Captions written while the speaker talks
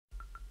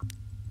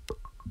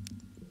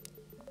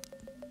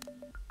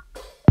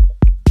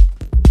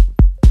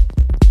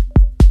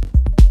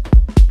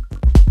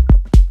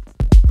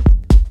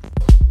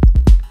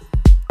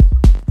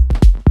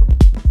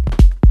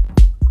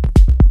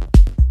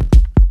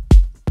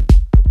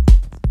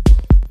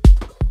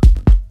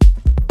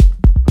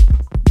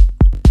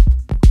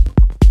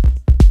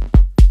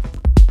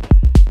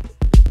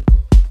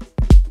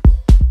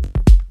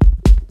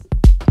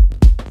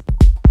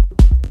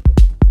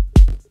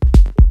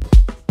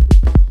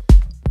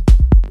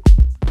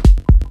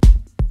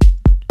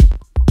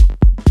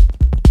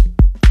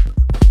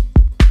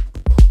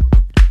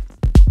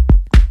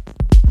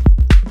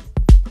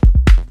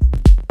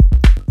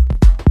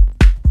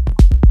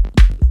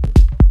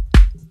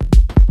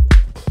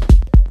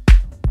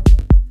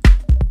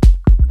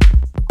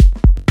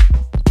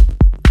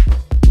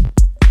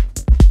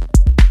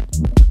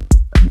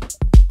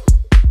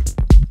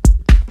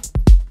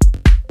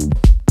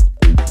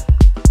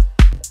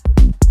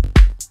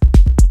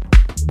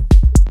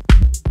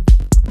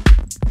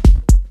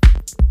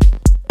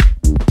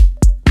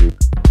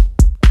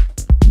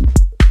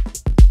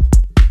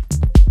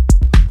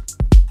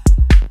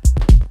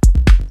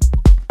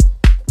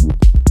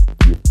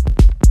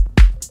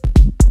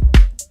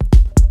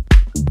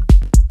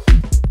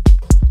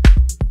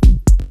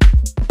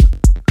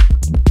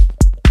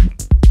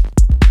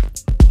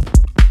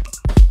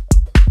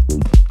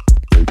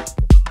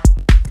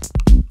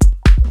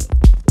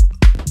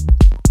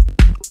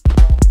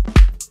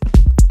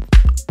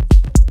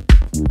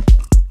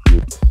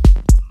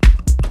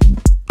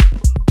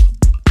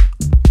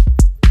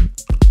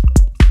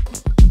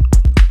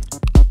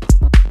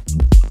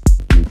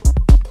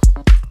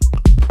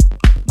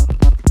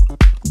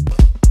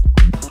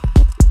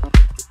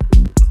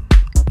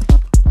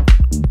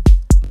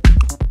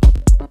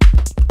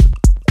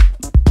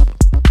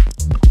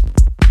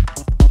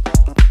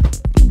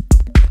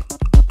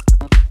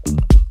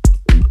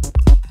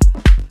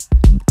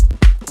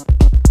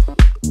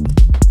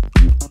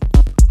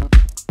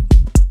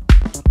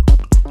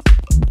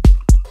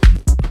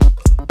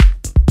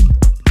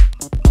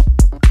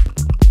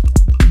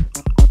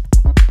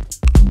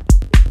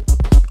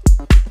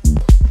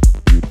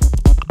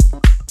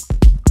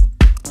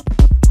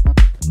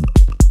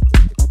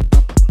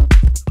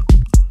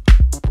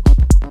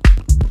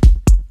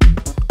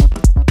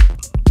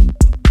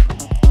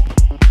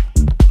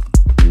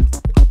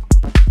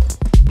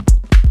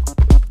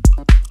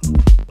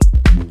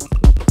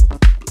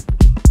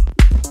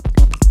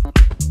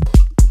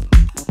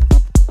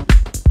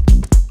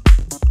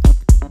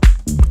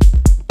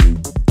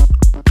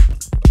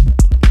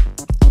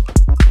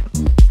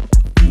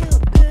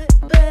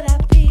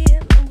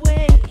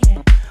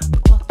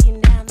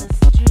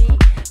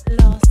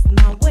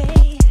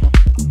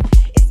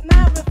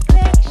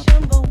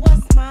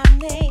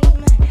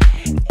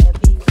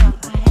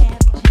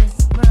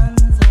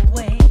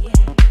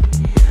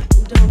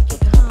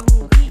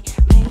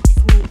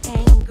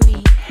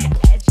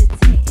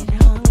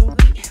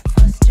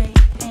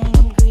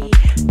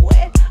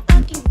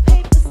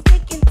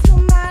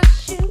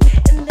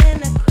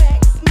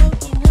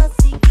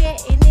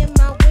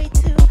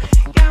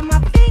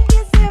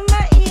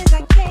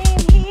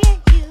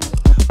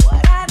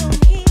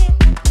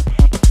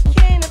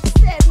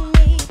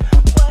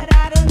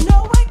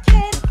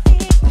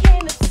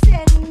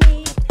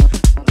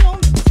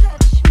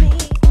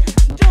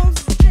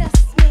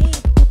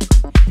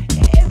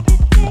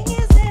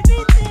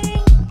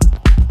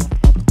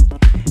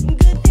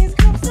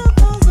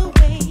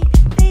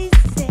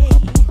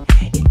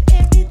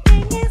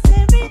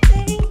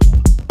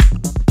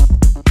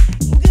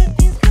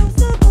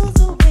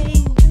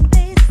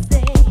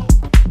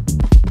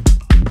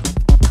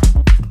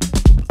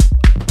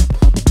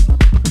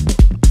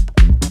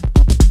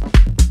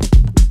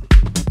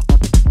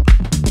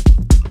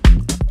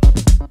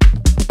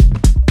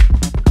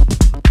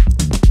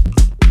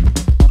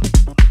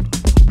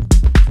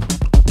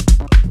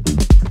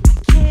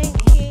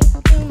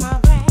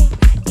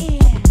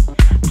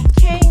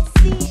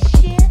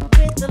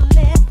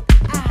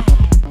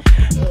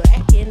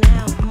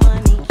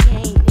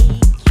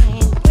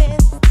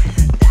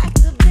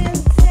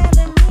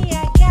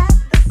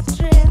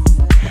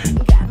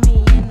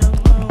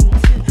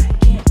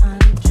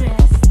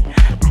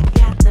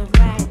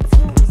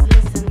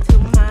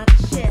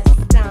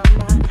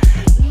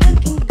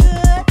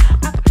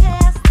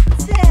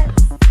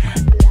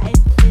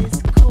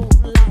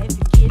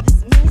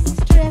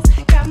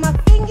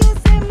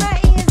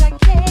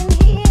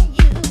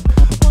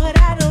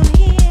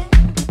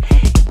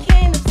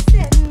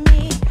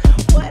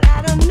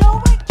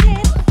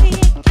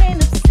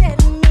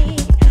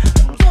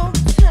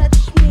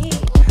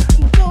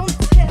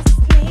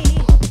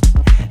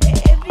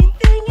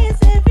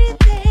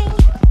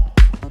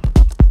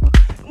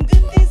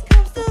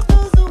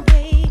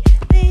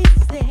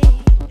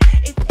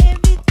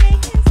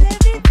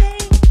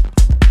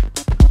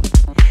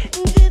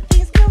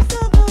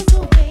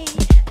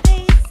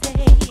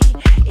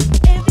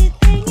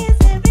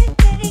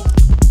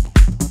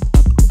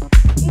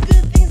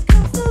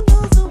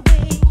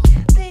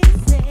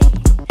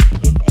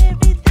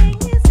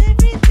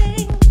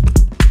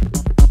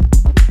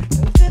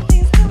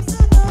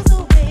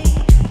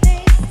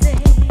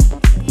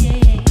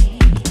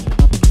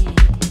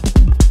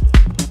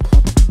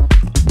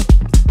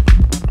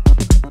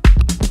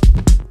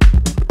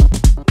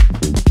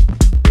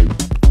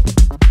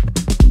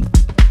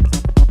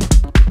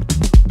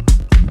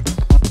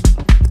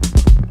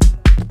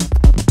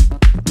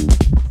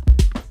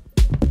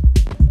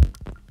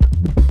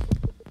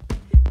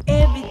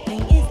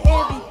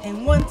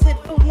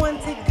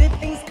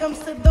comes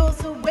to those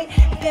who wait.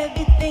 If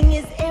everything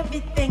is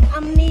everything,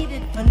 I'm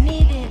needed for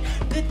needed.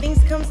 Good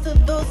things comes to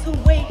those who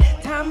wait.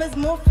 Time is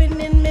morphing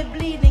in me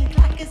bleeding.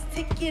 Clock is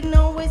ticking,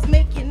 always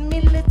making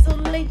me little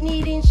late.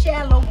 Needing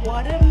shallow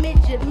water,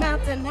 midget,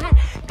 mountain high.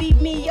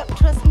 Beat me up,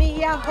 trust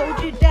me, I'll hold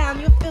you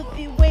down. Your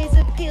filthy ways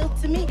appeal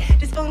to me.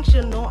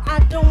 Dysfunctional, I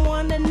don't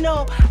wanna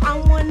know. I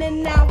want it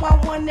now,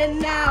 I want it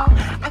now.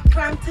 I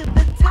climb to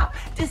the top,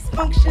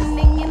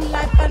 dysfunctioning in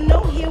life. I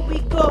know, here we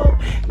go.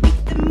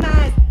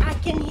 Victimized, I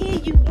can hear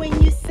you when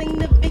you sing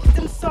the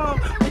victim song.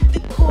 With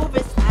the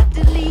chorus, I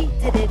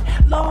deleted it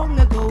long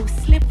ago.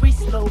 Slippery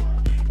slope,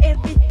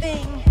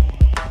 everything.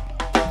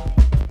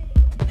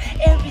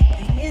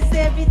 Everything is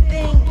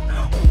everything.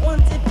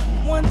 Wanted,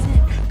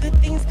 wanted. Good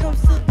things come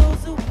to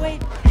those who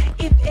wait.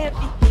 If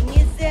everything